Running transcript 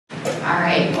All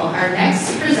right, well, our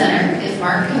next presenter is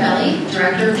Mark Cameli,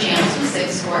 Director of Channels with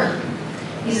Zixcorp.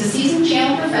 He's a seasoned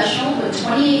channel professional with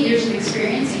 28 years of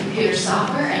experience in computer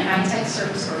software and high-tech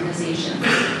service organizations.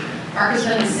 Mark has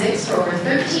been with Zix for over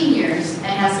 13 years and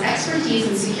has expertise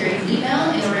in securing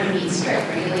email in order to meet strict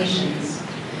regulations.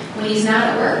 When he's not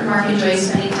at work, Mark enjoys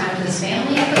spending time with his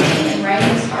family, cooking, and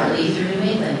riding his Harley through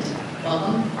New England.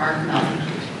 Welcome, Mark Cameli.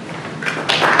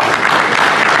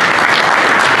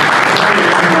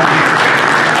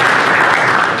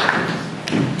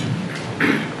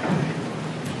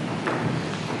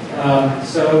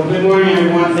 So good morning,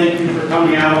 everyone. Thank you for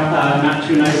coming out. Not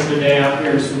too nice of a day out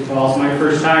here in Sioux Falls. My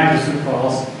first time to Sioux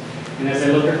Falls. And as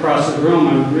I look across the room,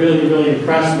 I'm really, really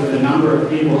impressed with the number of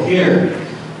people here.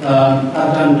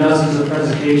 I've done dozens of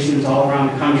presentations all around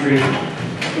the country,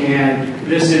 and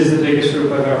this is the biggest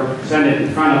group I've ever presented in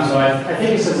front of. So I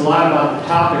think it says a lot about the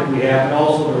topic we have, but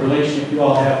also the relationship you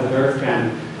all have with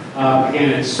EarthBend. Again,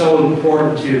 it's so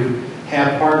important to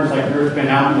have partners like EarthBend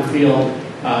out in the field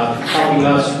helping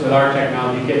us with our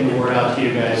technology, getting the word out to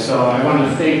you guys. So I want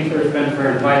to thank EarthBend for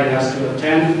inviting us to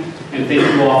attend, and thank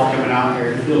you all for coming out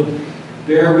here. If you'll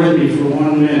bear with me for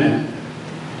 1 minute,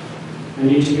 I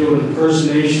need to do an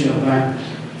impersonation of my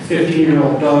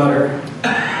 15-year-old daughter.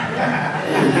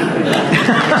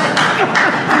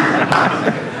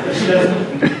 She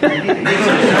doesn't.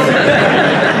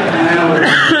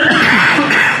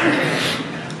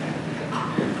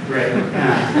 Great.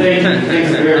 Thanks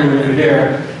for bearing with me there.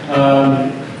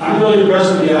 I'm really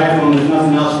impressed with the iPhone. There's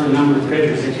nothing else for the number of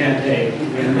pictures it can't take.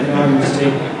 And the daughter must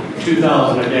take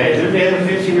 2,000 a day. Did they have a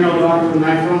 15-year-old daughter with an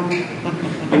iPhone?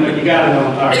 You got to know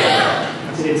what I'm talking about.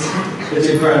 It's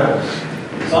incredible.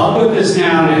 So I'll put this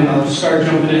down and I'll start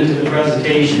jumping into the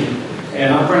presentation.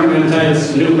 And I'm going to tell you this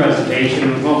is a new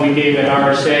presentation, one we gave at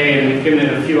RSA, and we've given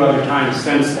it a few other times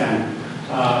since then.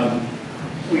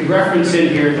 We reference in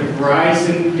here the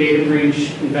Verizon Data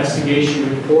Breach Investigation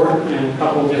Report and a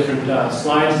couple different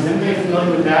slides. Is anybody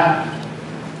familiar with that?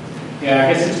 Yeah,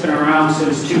 I guess it's been around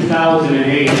since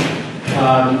 2008.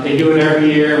 They do it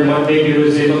every year, and what they do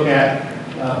is they look at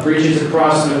breaches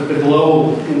across the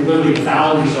globe, and literally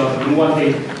thousands of them. And what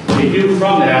they do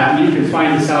from that, and you can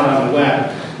find this out on the web,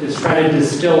 is try to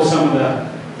distill some of the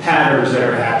patterns that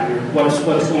are happening, what's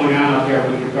going on out there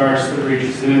with regards to the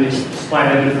breaches, and then they supply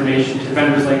that information to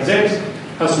vendors like Zix,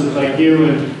 customers like you,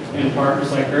 and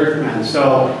partners like EarthBend.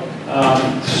 So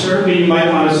certainly you might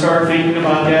want to start thinking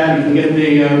about that. You can get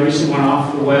the recent one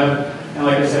off the web, and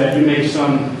like I said, I do make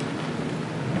some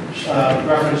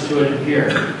reference to it here.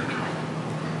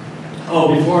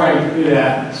 Oh, before I do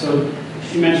that, so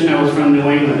she mentioned I was from New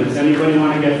England. Does anybody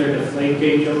want to get their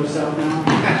Deflategate jokes out now?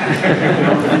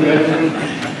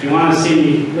 If you want to see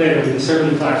me later, we can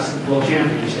certainly talk Super Bowl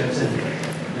championships and do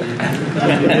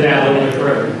that a little bit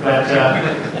further. But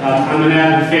I'm an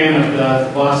avid fan of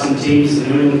the Boston teams, the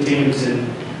New England teams, and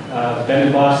been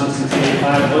in Boston since '85.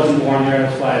 I wasn't born there,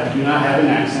 that's why I do not have an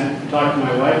accent. If you talk to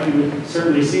my wife, you would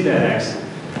certainly see that accent.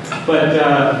 But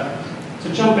so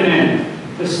jumping in.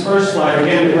 This first slide,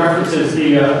 again, it references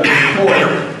the report.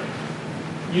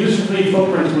 User fleet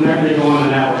footprints whenever they go on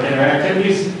the network. And their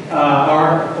activities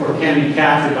are or can be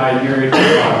captured by myriad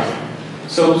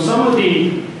products. So some of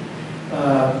the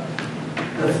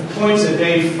points that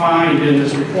they find in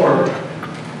this report,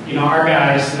 you know, our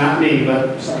guys, not me,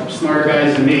 but some smarter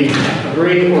guys than me,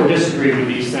 agree or disagree with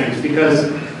these things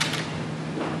because,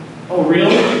 oh,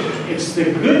 really? It's the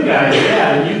good guys,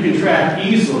 yeah, that you can track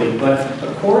easily, but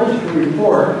according to the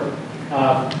report,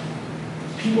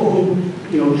 people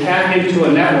who tap into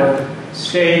a network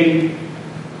stay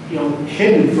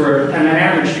hidden for an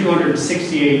average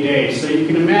 268 days. So you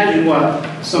can imagine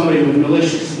what somebody with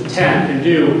malicious intent can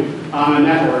do on a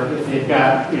network if they've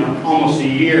got almost a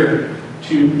year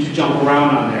to jump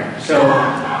around on there. So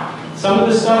some of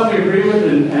the stuff we agree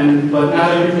with, but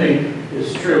not everything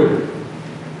is true.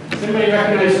 Does anybody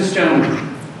recognize this gentleman?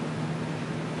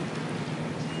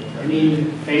 Any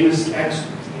famous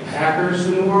ex-hackers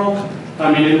in the world?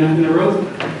 I mean, in the room?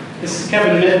 This is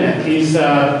Kevin Mitnick.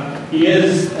 He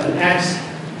is an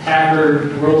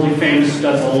ex-hacker, worldly famous,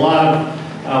 does a lot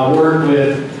of work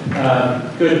with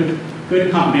good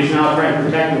companies now trying to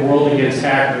protect the world against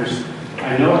hackers.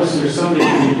 I noticed there's somebody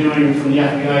from the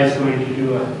FBI is going to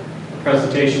do a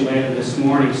presentation later this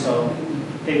morning, so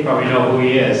they probably know who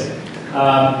he is.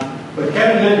 But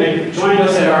Kevin Mitnick joined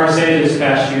us at RSA this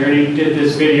past year, and he did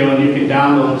this video, and you can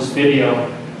download this video.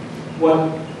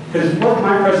 Because what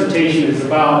my presentation is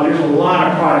about, there's a lot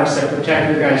of products that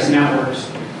protect your guys' networks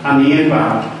on the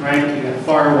inbound, right? You got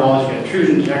firewalls, you got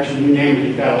intrusion detection, you name it.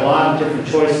 You've got a lot of different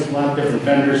choices, a lot of different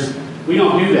vendors. We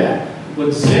don't do that. What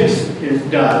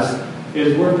Zix does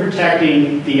is we're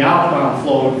protecting the outbound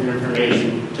flow of your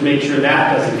information to make sure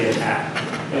that doesn't get hacked.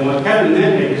 And what Kevin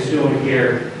Mendick is doing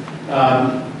here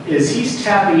is he's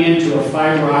tapping into a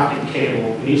fiber optic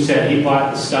cable, and he said he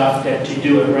bought the stuff to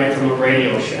do it right from a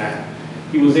Radio Shack.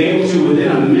 He was able to,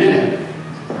 within a minute,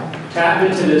 tap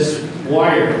into this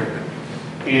wire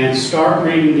and start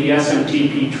reading the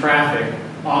SMTP traffic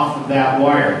off of that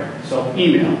wire, so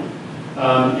email.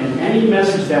 And any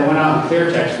message that went out in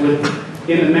clear text,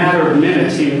 in a matter of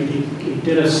minutes, he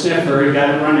did a sniffer, he got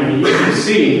it running, and you can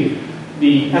see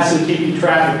the SMTP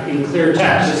traffic in clear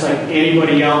text, just like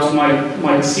anybody else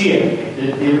might see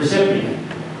it, the recipient.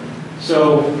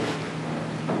 So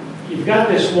you've got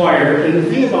this wire, and the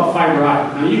thing about fiber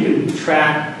optic, now you can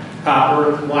track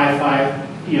copper, Wi-Fi,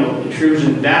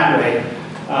 intrusion that way,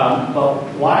 but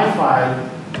Wi-Fi,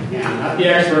 I'm not the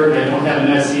expert, and I don't have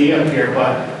an SE up here,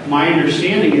 but my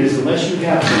understanding is unless you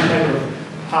have some type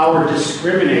of power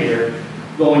discriminator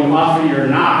going off of your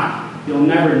knob, you'll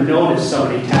never notice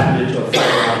somebody tapping into a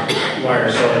fiber optic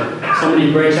wire. So if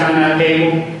somebody breaks on that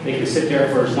cable, they can sit there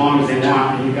for as long as they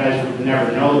want, and you guys would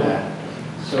never know that.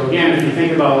 So again, if you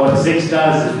think about what Zix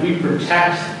does, is we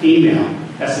protect email,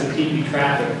 SMTP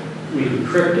traffic, we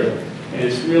encrypt it, and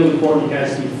it's really important you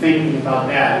guys to be thinking about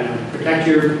that. Protect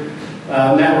your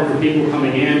network from people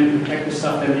coming in, protect the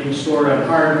stuff that you store on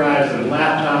hard drives and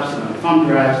laptops and on thumb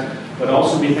drives, but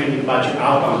also be thinking about your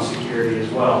outbound security as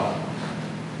well.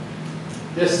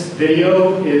 This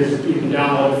video you can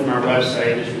download it from our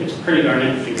website. It's pretty darn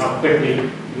interesting how quickly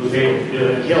he was able to do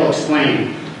it. He'll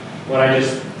explain what I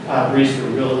just breezed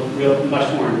through real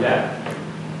much more in depth.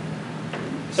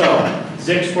 So,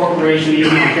 Zix Corporation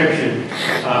email encryption.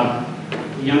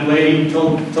 The young lady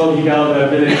told you guys that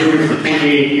I've been in doing for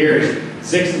 28 years.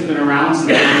 Zix has been around since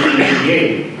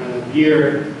 1988, a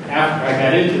year after I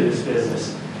got into this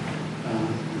business.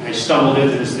 I stumbled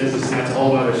into this business, and that's a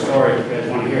whole other story if you guys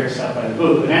want to hear it stuff by the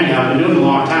booth. But anyhow, I've been doing it a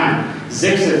long time.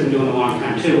 Zix has been doing it a long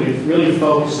time too. We've really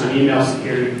focused on email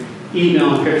security, email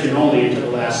encryption only until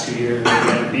the last 2 years. We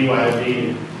had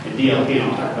BYOD and DLP, and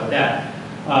I'll talk about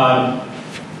that.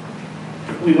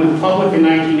 We went public in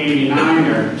 1989.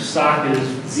 Our stock is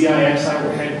ZIXI.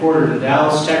 We're headquartered in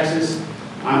Dallas, Texas.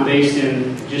 I'm based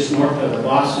in just north of the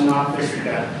Boston office. We've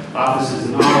got offices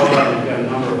in Ottawa, and we've got a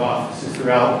number of offices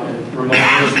throughout, and remote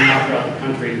personnel throughout the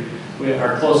country.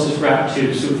 Our closest rep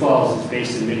to Sioux Falls is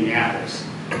based in Minneapolis.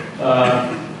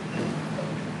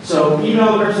 So email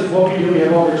encryption is what we do. We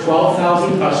have over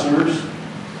 12,000 customers.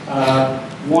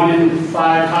 1 in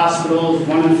 5 hospitals,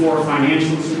 1 in 4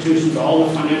 financial institutions, all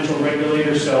the financial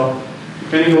regulators. So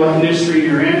depending on what industry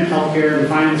you're in, healthcare and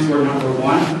finance, we're number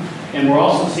 1. And we're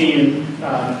also seeing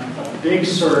a big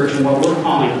surge in what we're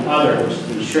calling other, which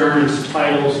is insurance,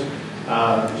 titles,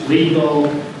 legal,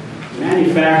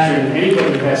 manufacturing,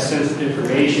 anybody who has sensitive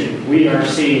information. We are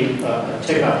seeing a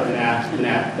tick up in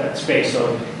that space.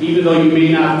 So even though you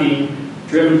may not be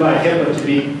driven by HIPAA to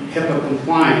be HIPAA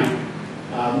compliant,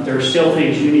 there are still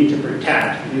things you need to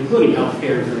protect, including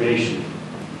healthcare information.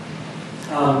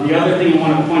 The other thing I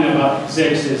want to point out about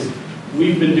Zix is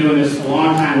we've been doing this a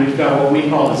long time. We've got what we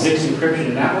call the Zix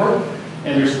encryption network,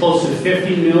 and there's close to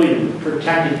 50 million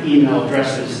protected email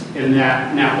addresses in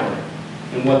that network.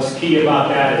 And what's key about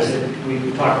that is that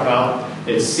we talk about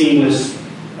its seamless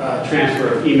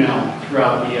transfer of email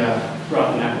throughout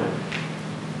the network.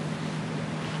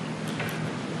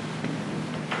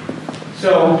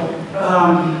 So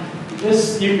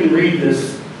this, you can read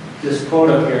this quote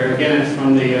up here. Again, it's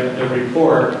from the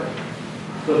report.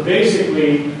 But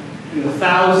basically, in the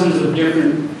thousands of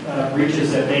different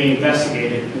breaches that they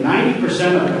investigated, 90%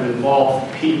 of them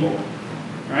involved people,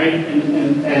 right?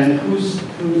 And whose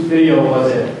video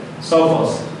was it?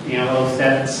 Sophos,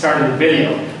 that started the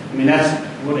video. I mean, that's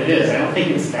what it is. I don't think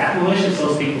it's that malicious.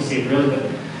 Those people seem really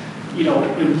good.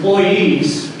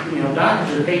 Employees,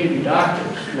 doctors are paid to be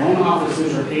doctors. Loan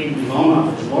officers are paid to be loan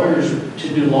officers. Lawyers are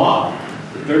to do law.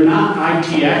 They're not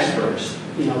IT experts.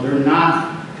 They're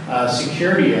not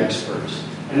security experts.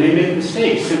 And they make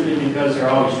mistakes simply because they're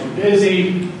always too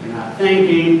busy, they're not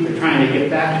thinking, they're trying to get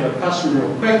back to a customer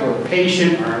real quick, or a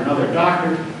patient, or another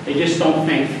doctor. They just don't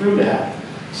think through that.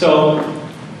 So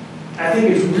I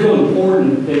think it's real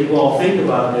important that you all think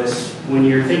about this when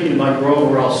you're thinking about your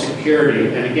overall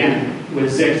security. And again,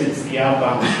 with Zix, it's the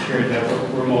outbound security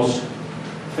that we're most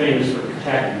famous for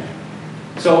protecting.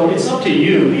 So it's up to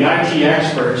you, the IT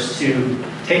experts, to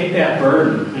take that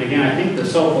burden. And again, I think the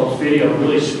Sophos video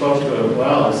really spoke to it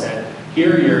well, is that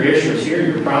here are your issues, here are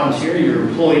your problems, here are your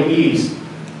employees.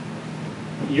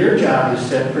 Your job is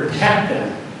to protect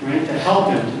them, right? To help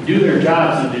them to do their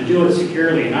jobs and to do it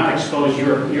securely and not expose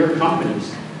your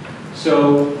companies.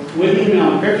 So with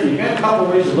email encryption, you've got a couple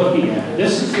ways of looking at it.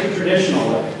 This is the traditional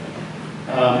way.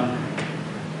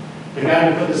 The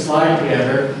guy who put the slide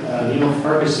together, Neil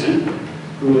Ferguson,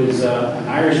 who is an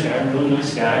Irish guy, a really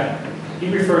nice guy, he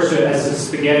refers to it as the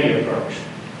spaghetti approach.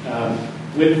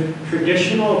 With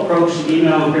traditional approach to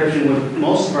email encryption with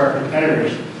most of our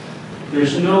competitors,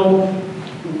 there's no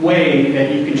way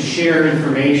that you can share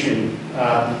information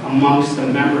amongst the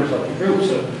members of the group.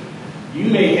 So you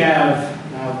may have,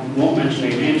 I won't mention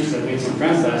any names because I made some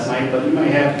friends last night, but you may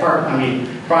have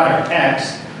product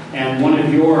X, and one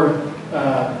of your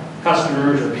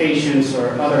customers or patients or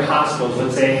other hospitals,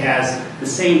 let's say, has the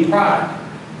same product.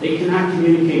 They cannot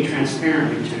communicate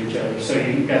transparently to each other. So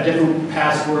you've got different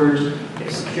passwords, you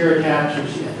have secure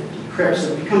attachments, you have to decrypt.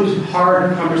 So it becomes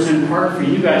hard, cumbersome, hard for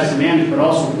you guys to manage, but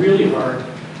also really hard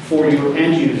for your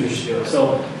end users to do it.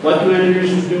 So what do end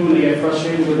users do when they get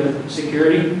frustrated with the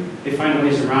security? They find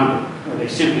ways around it, or they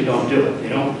simply don't do it. They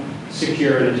don't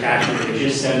secure an attachment, they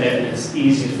just send it, and it's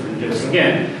easy for them to do it. So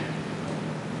again,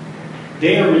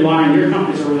 they are relying, your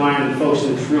companies are relying on folks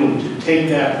in this room to take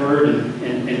that burden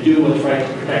and do what's right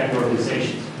to protect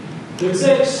organizations. With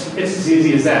Zix, it's as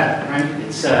easy as that, right?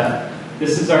 It's,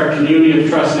 this is our community of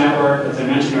trust network, as I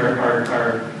mentioned,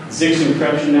 our Zix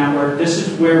encryption network. This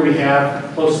is where we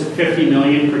have close to 50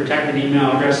 million protected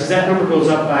email addresses. That number goes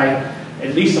up by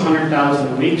at least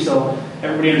 100,000 a week, so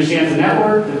everybody understands the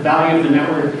network. The value of the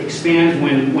network expands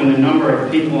when the number of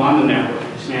people on the network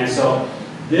expands. So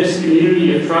this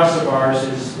community of trust of ours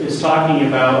is talking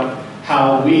about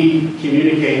how we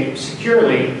communicate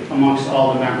securely amongst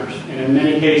all the members. And in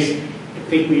many cases, I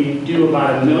think we do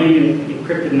about 1 million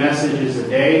encrypted messages a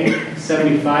day.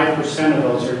 75% of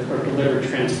those are delivered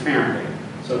transparently.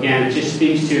 So again, it just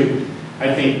speaks to,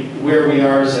 I think, where we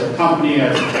are as a company,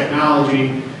 as a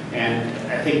technology, and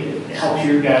I think it helps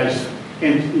you guys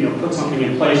put something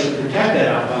in place to protect that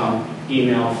outbound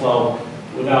email flow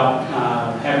without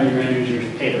having your end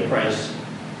users pay the price.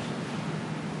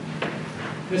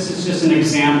 This is just an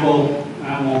example.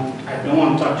 I don't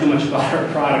want to talk too much about our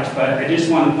products, but I just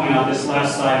want to point out this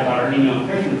last slide about our email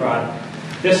encryption product.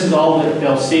 This is all that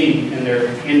they'll see in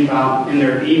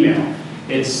their email.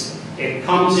 It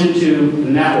comes into the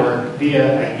network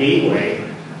via a gateway,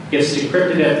 gets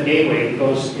decrypted at the gateway, and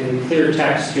goes in clear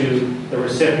text to the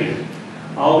recipient.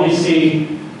 All we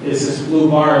see is this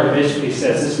blue bar that basically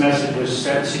says this message was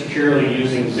sent securely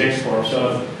using Zixcorp.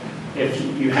 So if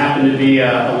you happen to be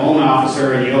a loan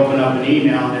officer and you open up an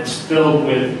email and it's filled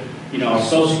with,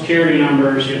 social security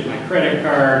numbers, here's my credit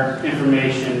card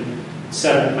information,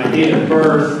 my date of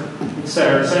birth, et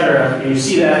cetera, and you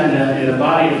see that in the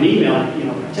body of an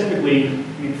email, typically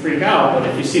you freak out, but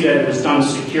if you see that it was done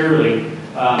securely,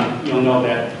 you'll know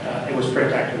that it was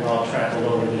protected well traveled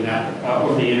over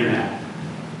the internet.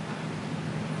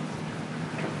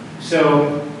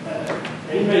 So,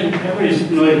 everybody's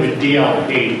familiar with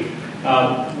DLP.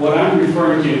 What I'm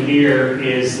referring to here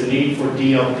is the need for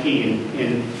DLP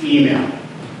in email.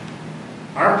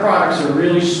 Our products are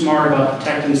really smart about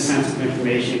protecting sensitive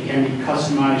information. It can be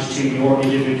customized to your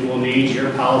individual needs,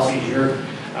 your policies, your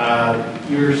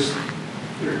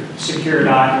secure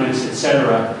documents,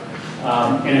 etc.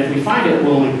 And if we find it,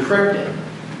 we'll encrypt it.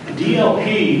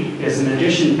 DLP is an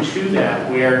addition to that,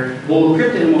 where we'll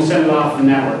encrypt it and we'll send it off the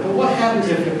network. But what happens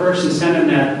if the person sending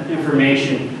that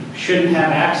information shouldn't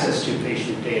have access to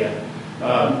patient data?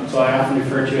 So I often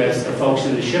refer to as the folks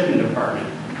in the shipping department.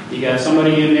 You got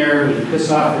somebody in there who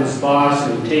pisses off his boss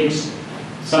and takes,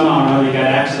 somehow or another, you got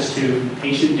access to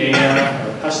patient data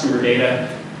or customer data,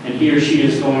 and he or she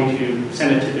is going to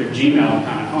send it to their Gmail account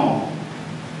at home.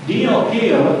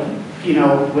 DLP,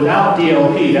 without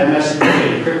DLP, that message will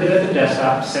get encrypted at the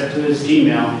desktop, sent to his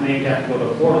Gmail, and then you have to go to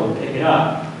a portal and pick it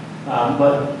up.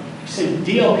 But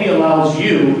DLP allows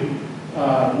you,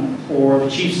 or the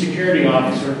chief security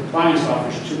officer, compliance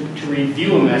officer, to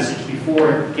review a message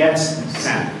before it gets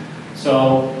sent.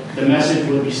 So the message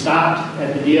will be stopped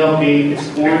at the DLP, it's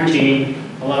quarantined,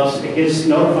 it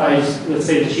notifies, let's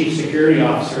say, the chief security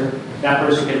officer. That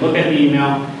person can look at the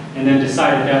email and then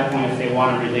decide at that point if they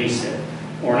want to release it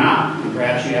or not. And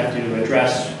perhaps you have to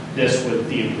address this with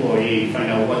the employee,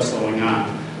 find out what's going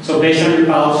on. So based on your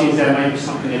policies, that might be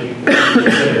something that you can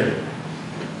consider.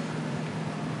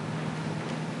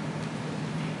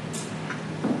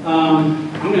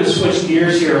 I'm going to switch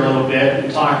gears here a little bit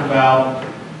and talk about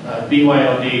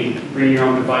BYOD, bring your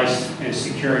own device, and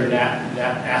securing that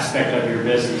aspect of your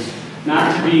business.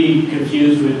 Not to be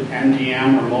confused with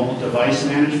MDM or mobile device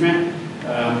management.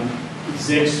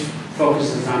 Zix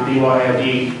focuses on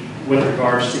BYOD with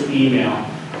regards to email.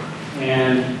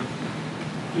 And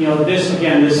this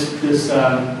again,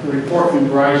 the report from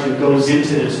Verizon goes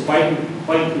into this quite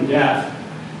in depth,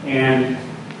 and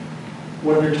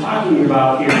what they're talking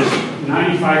about here is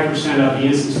 95% of the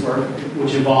instance work,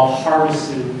 which involved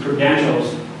harvested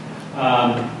credentials,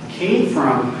 came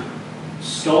from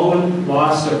stolen,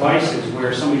 lost devices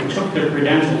where somebody took their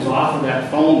credentials off of that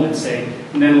phone, let's say,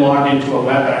 and then logged into a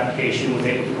web application, was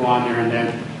able to go on there and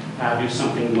then do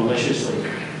something maliciously.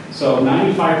 So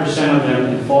 95% of them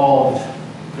involved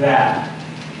that.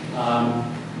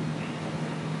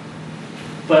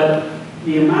 But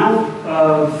the amount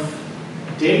of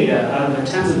data out of the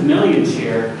tens of millions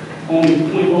here, only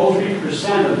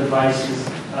 0.03% of devices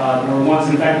were ones,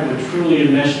 in fact, that were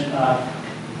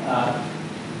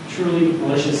truly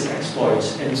malicious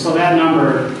exploits. And so that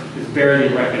number is barely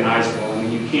recognizable. I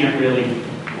mean, you can't really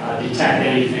detect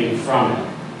anything from it.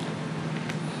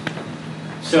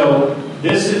 So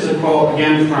this is a quote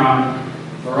again from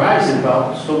Verizon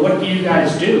about, so what do you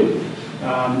guys do?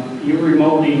 You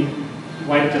remotely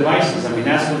wipe devices. I mean,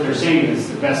 that's what they're saying is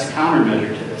the best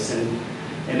countermeasure to this.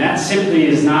 And that simply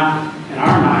is not, in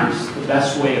our minds, the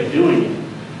best way of doing it.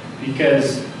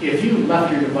 Because if you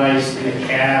left your device in a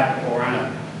cab or on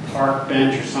a park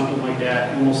bench or something like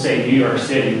that, and we'll say New York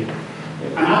City,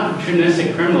 an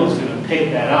opportunistic criminal is going to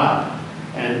pick that up.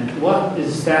 And what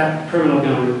is that criminal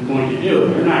going to do?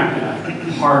 They're not going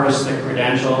to harvest the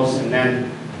credentials and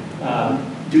then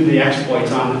do the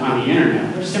exploits on the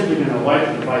internet. They're simply going to wipe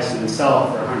the device and then sell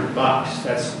it for $100.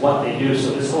 That's what they do.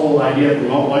 So this whole idea of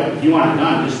remote wipe, if you want it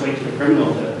done, just wait for the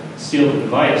criminal to steal the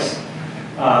device.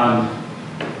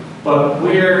 But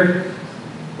where,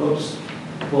 oops,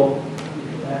 well,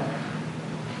 look at that.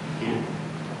 Can't.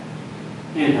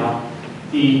 Anyhow,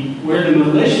 where the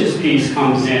malicious piece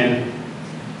comes in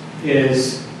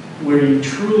is where you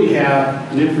truly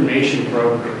have an information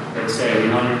broker that say,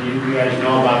 you guys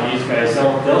know about these guys,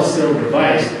 they'll steal the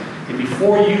device, and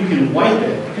before you can wipe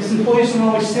it, because employees don't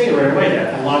always say right away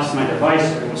that I lost my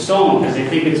device or it was stolen because they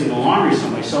think it's in the laundry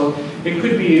somewhere. So it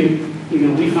could be,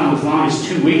 we found as long as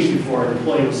 2 weeks before an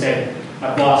employee would say,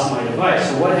 I've lost my device.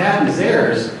 So what happens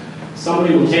there is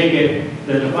somebody will take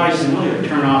the device and they'll either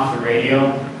turn off the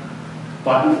radio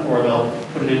button or they'll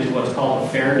put it into what's called a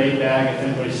Faraday bag. If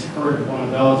anybody's heard of one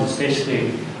of those, it's basically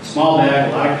a small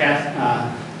bag, a lot of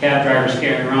cab drivers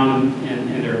carry around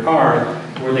in their car,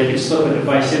 where they can slip a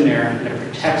device in there and it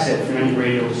protects it from any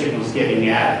radio signals getting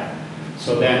at it.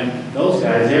 So then those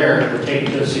guys there will take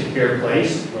it to a secure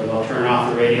place where they'll turn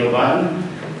off the radio button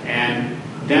and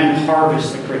then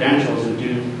harvest the credentials and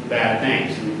do bad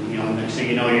things. And, next thing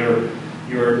you know,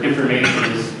 your information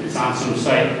is on some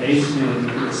site. They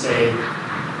would say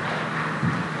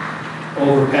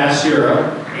over past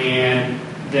Europe, and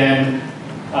then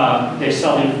they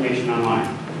sell the information online.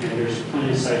 And there's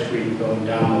plenty of sites where you can go and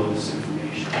download this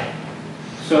information.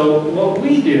 So what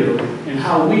we do and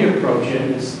how we approach it,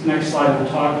 and this next slide we'll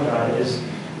talk about it, is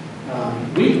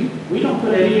we don't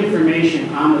put any information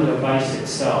on the device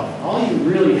itself. All you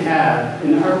really have,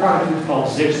 and our product is called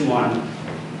Zixcorp,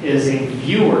 is a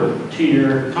viewer to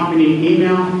your company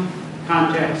email,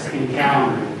 contacts, and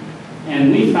calendar.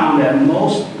 And we found that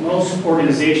most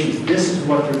organizations, this is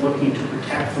what they're looking to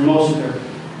protect for most of their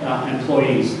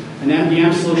employees. An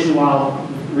MDM solution, while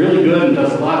really good and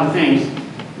does a lot of things,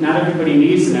 not everybody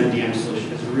needs an MDM solution.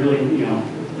 Because really,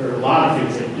 there are a lot of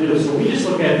things that do. So we just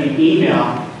look at the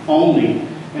email only.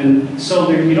 And so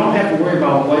you don't have to worry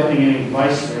about wiping any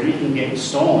devices or anything getting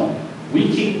stolen. We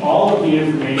keep all of the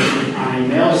information on a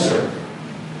mail server.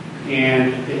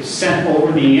 And it's sent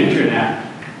over the internet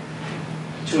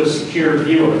to a secure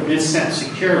viewer. It's sent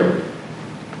securely.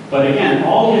 But again,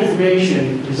 all the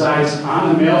information resides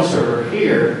on the mail server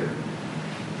here.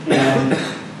 And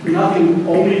nothing,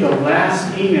 only the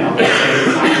last email that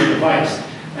is on the device.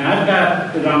 And I've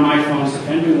got it on my phone, so if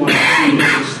anybody wants to see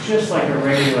this, it's just like a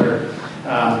regular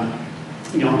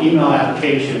email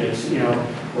application. It's,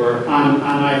 we're on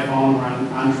iPhone, we're on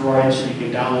Android, so you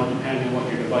can download depending on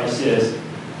what your device is.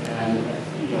 And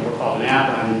we're called an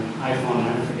app on iPhone,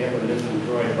 I forget what it is on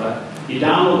Android, but you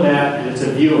download that and it's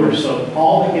a viewer. So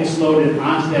all that gets loaded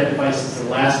onto that device is the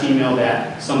last email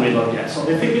that somebody looked at. So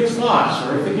if it gets lost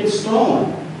or if it gets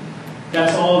stolen,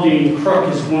 that's all the crook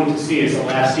is going to see is the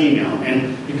last email.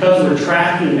 And because we're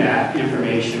tracking that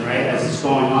information, right, as it's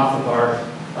going off of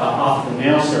off the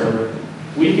mail server,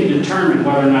 we can determine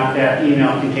whether or not that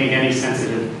email contained any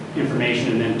sensitive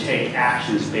information and then take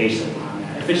actions based upon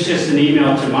that. If it's just an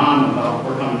email to mom about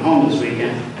we're coming home this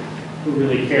weekend, who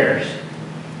really cares?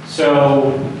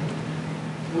 So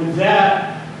with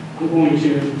that, I'm going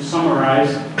to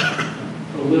summarize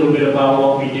a little bit about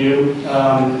what we do.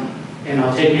 And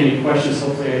I'll take any questions.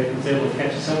 Hopefully I was able to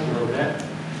catch us up a little bit.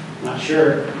 Not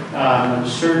sure.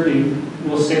 Certainly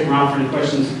we'll stick around for any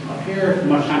questions up here as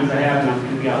much time as I have, and I'm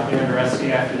going to be out there the rest of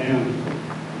the afternoon.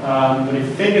 But if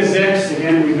you think of Zix,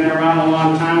 again, we've been around a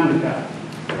long time. We've got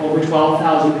over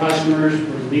 12,000 customers.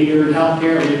 We're a leader in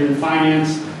healthcare, a leader in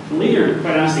finance, a leader,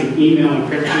 quite honestly, in email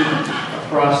encryption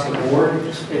across the board.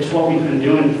 It's what we've been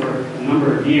doing for a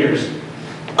number of years.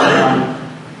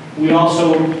 We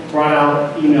also brought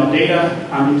out email data,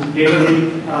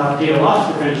 data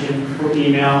loss prevention for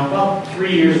email about 3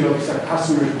 years ago because our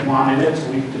customers wanted it, so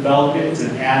we've developed it. It's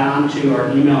an add-on to our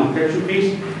email encryption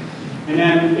piece. And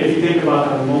then if you think about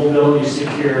the mobility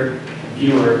secure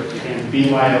viewer and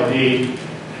BYOD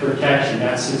protection,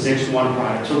 that's the Zix One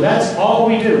product. So that's all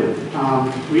we do.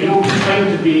 We don't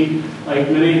claim to be like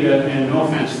many of the, and no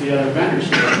offense to the other vendors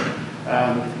here.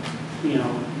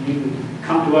 You can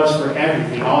come to us for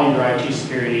everything, all your IT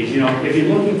security needs. If you're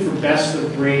looking for best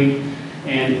of breed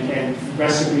and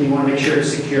best of breed, you want to make sure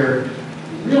it's secure.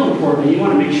 Real importantly, you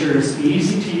want to make sure it's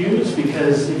easy to use,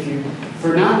 because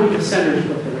for not only the senders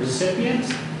but the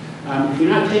recipients, if you're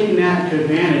not taking that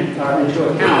into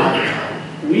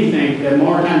account, we think that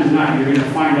more times than not, you're going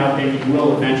to find out that you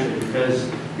will eventually,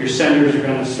 because your senders are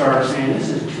going to start saying, this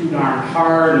is too darn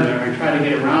hard, and they're going to try to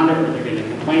get around it, or they're going to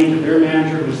complain to their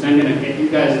manager, who's then going to get you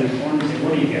guys in the corner and say,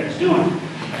 what are you guys doing?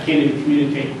 I can't even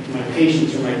communicate to my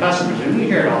patients or my customers, and we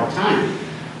hear it all the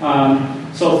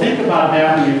time. So think about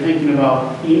that when you're thinking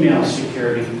about email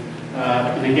security.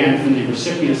 And again, from the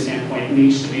recipient standpoint, it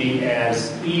needs to be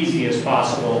as easy as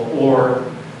possible, or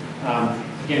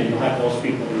again, you'll have those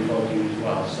people invoking as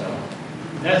well. So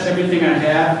that's everything I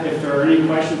have. If there are any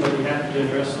questions, I'll be happy to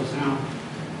address those now.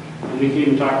 And we can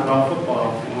even talk about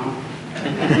football if you want.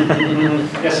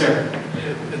 Yes, sir.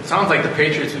 It sounds like the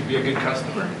Patriots would be a good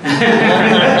customer.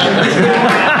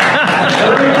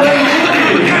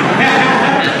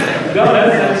 No,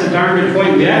 that's a darn good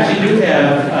point. We actually do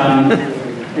have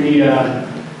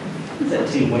what's that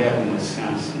team way up in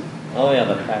Wisconsin? Oh yeah,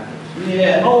 the Packers.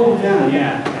 Yeah. Oh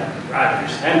yeah.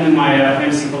 Rodgers. I had him in my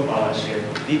fantasy football last year.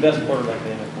 The best quarterback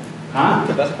in the NFL. Huh?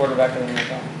 The best quarterback in the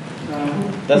NFL.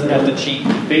 Doesn't have to cheat.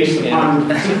 Based upon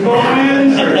Super Bowl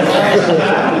wins? I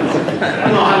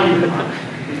don't know how you...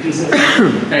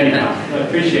 Anyhow, I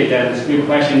appreciate that. It's a good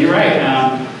question. You're right.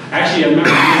 Actually, I remember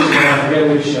years ago, I forget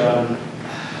which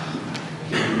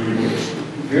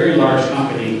very large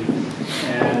company,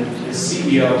 and the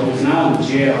CEO, who was now in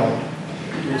jail,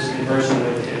 was conversing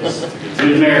with he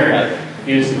was married.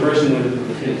 He was conversing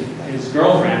with his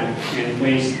girlfriend in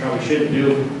ways he probably shouldn't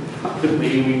do.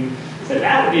 We said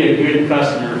that would be a good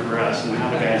customer for us, and now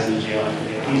the guy's in jail.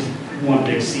 He's one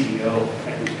big CEO. I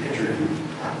can picture him.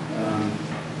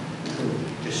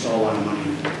 Just stole a lot of money.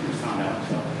 We found out.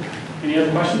 So, any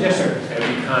other questions? Yes, sir. Have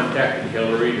you contacted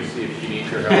Hillary to see if she needs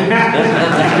your help?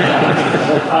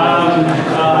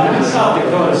 I'm in South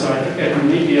Dakota, so I think I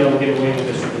may be able to get away with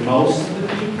this with most of the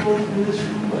people in this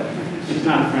room, but she's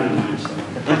not a friend of mine. So.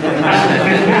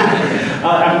 I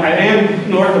am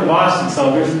north of Boston,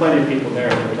 so there's plenty of people there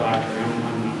who will talk to her. I'm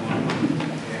not one of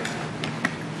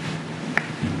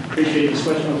them. Appreciate this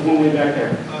question. One way back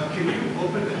there. Can you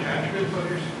open attachments on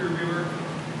your secure viewer?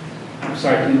 I'm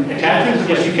sorry, attachments?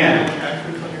 Yes, you can.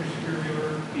 Attachments on your secure viewer?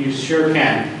 You sure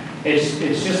can.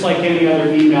 It's just like any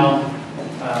other email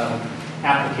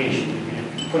application. You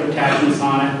can put attachments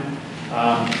on it.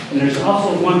 And there's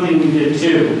also one thing we did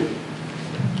too.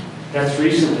 That's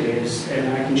recently,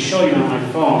 and I can show you on my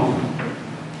phone.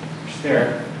 It's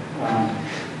there. I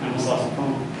almost lost the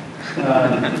phone.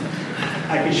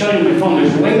 I can show you on my phone.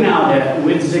 There's a way now that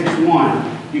with Zix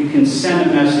One, you can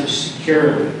send a message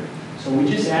securely. So we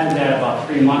just added that about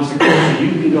 3 months ago. So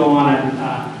you can go on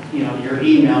your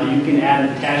email. You can add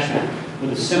an attachment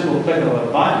with a simple click of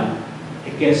a button.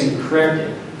 It gets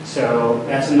encrypted. So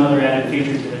that's another added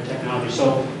feature to the technology.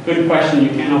 So good question.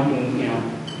 You can open,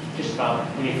 just about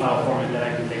any file format that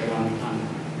I can think of on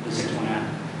the Zix One app.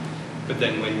 But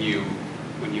then when you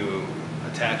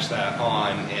attach that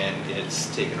on and it's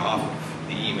taken off of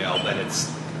the email, then it's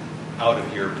out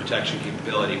of your protection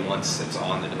capability once it's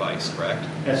on the device, correct?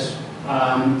 Yes,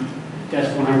 that's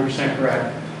 100%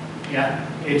 correct. Yeah,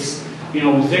 it's,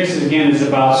 Zix again is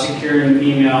about securing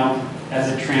email as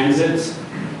it transits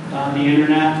the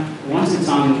internet. Once it's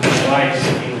on the device,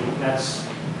 that's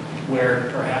where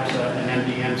perhaps an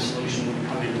MDM solution would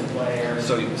come into play. Or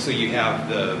so you have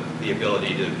the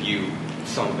ability to view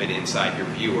some of it inside your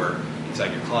viewer,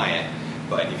 inside your client,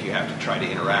 but if you have to try to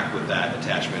interact with that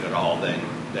attachment at all, then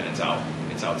it's out.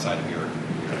 It's outside of your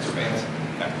surveillance.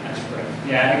 Okay. That's correct.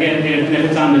 Yeah, again, if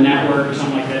it's on the network or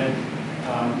something like that,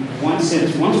 once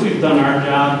we've done our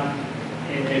job,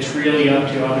 it's really up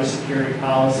to other security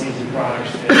policies and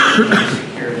products to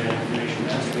secure that information.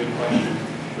 That's a good question.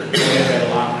 We have that a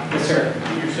lot. Yes, sir.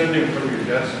 You're sending from your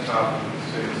desktop,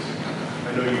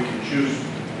 I know you can choose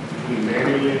between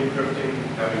manually encrypting,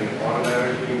 having it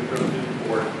automatically encrypted,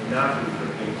 or not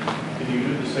encrypting. Can you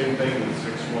do the same thing with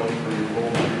 6.1 for your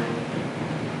whole computer?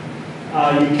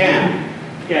 You can.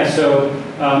 Yeah, so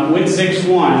with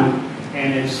 6.1,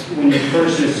 and it's when you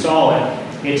first install it,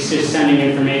 it's just sending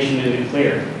information in the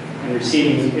clear and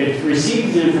receiving. It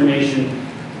receives the information.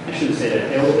 I shouldn't say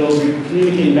that. It'll be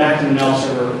communicating back to the mail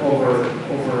server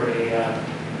over a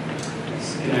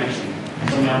connection,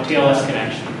 some TLS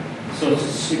connection. So it's a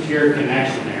secure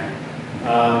connection there.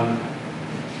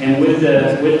 And with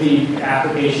the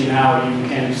application now, you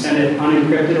can send it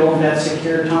unencrypted over that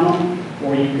secure tunnel,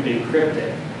 or you could encrypt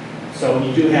it. So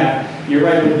you do have. You're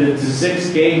right with the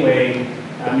Zix gateway.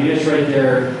 I mean, it's right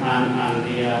there on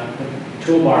the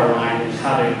toolbar line is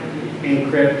how to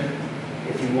encrypt.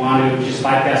 If you want to just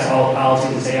bypass all the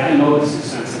policies and say, I know this is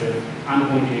sensitive, I'm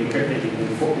going to encrypt it. You can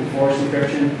enforce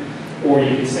encryption. Or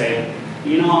you can say,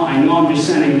 you know I'm just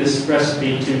sending this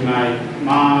recipe to my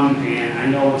mom, and I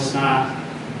know it's not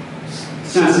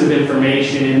sensitive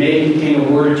information, and maybe contain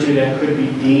a word or two that could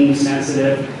be deemed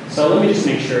sensitive. So let me just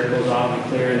make sure it goes off and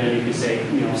clear, and then you can say,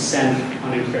 send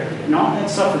unencrypted. And all that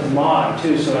stuff is logged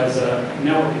too. So as a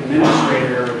network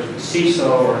administrator, or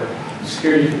CISO, or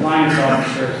security compliance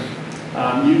officer,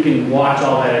 you can watch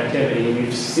all that activity, and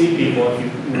you see people if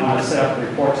you want to set up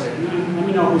reports. That, let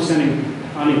me know who's sending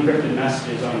unencrypted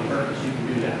messages on purpose. You can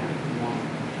do that.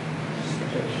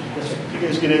 Yes, sir. Do you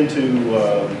guys get into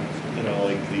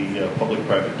like the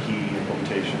public-private key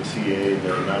implementation, CA,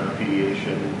 the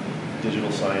non-repudiation,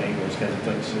 digital signing, those kinds of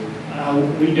things too?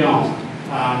 We don't.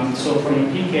 So from a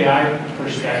PKI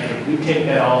perspective, we take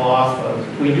that all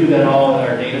off. We do that all at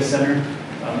our data center.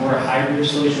 We're a hybrid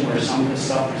solution where some of the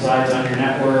stuff resides on your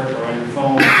network or on your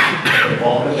phone. The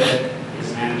bulk of it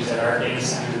is managed at our data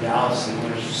center in Dallas, and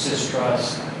there's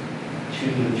SysTrust 2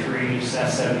 and 3,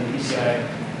 SAS7, PCI.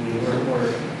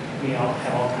 We all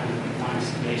have all kinds of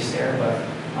compliance based there, but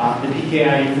the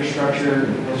PKI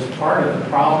infrastructure was part of the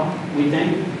problem. We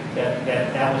think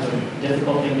that was a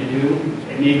difficult thing to do.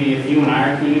 And maybe if you and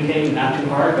I are communicating, not too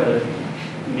hard, but if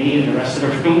me and the rest of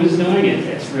the room is doing it,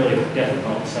 it's really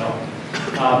difficult. So,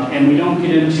 and we don't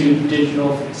get into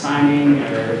digital signing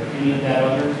or any of that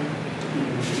other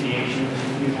mediation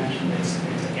you mentioned. It's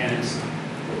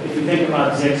if you think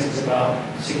about Zix, it's about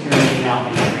security and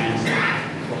helping transit.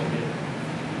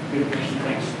 Good question,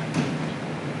 thanks.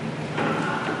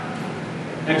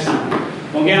 Excellent.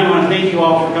 Well, again, I want to thank you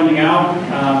all for coming out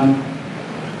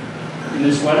in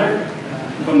this weather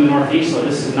from the Northeast, so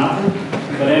this is nothing.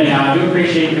 But anyhow, I do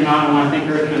appreciate you coming out. I want to thank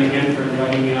EarthBend again for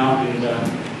inviting me out, and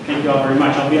thank you all very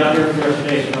much. I'll be out here for the rest of the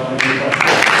day, so I'll have any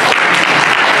questions.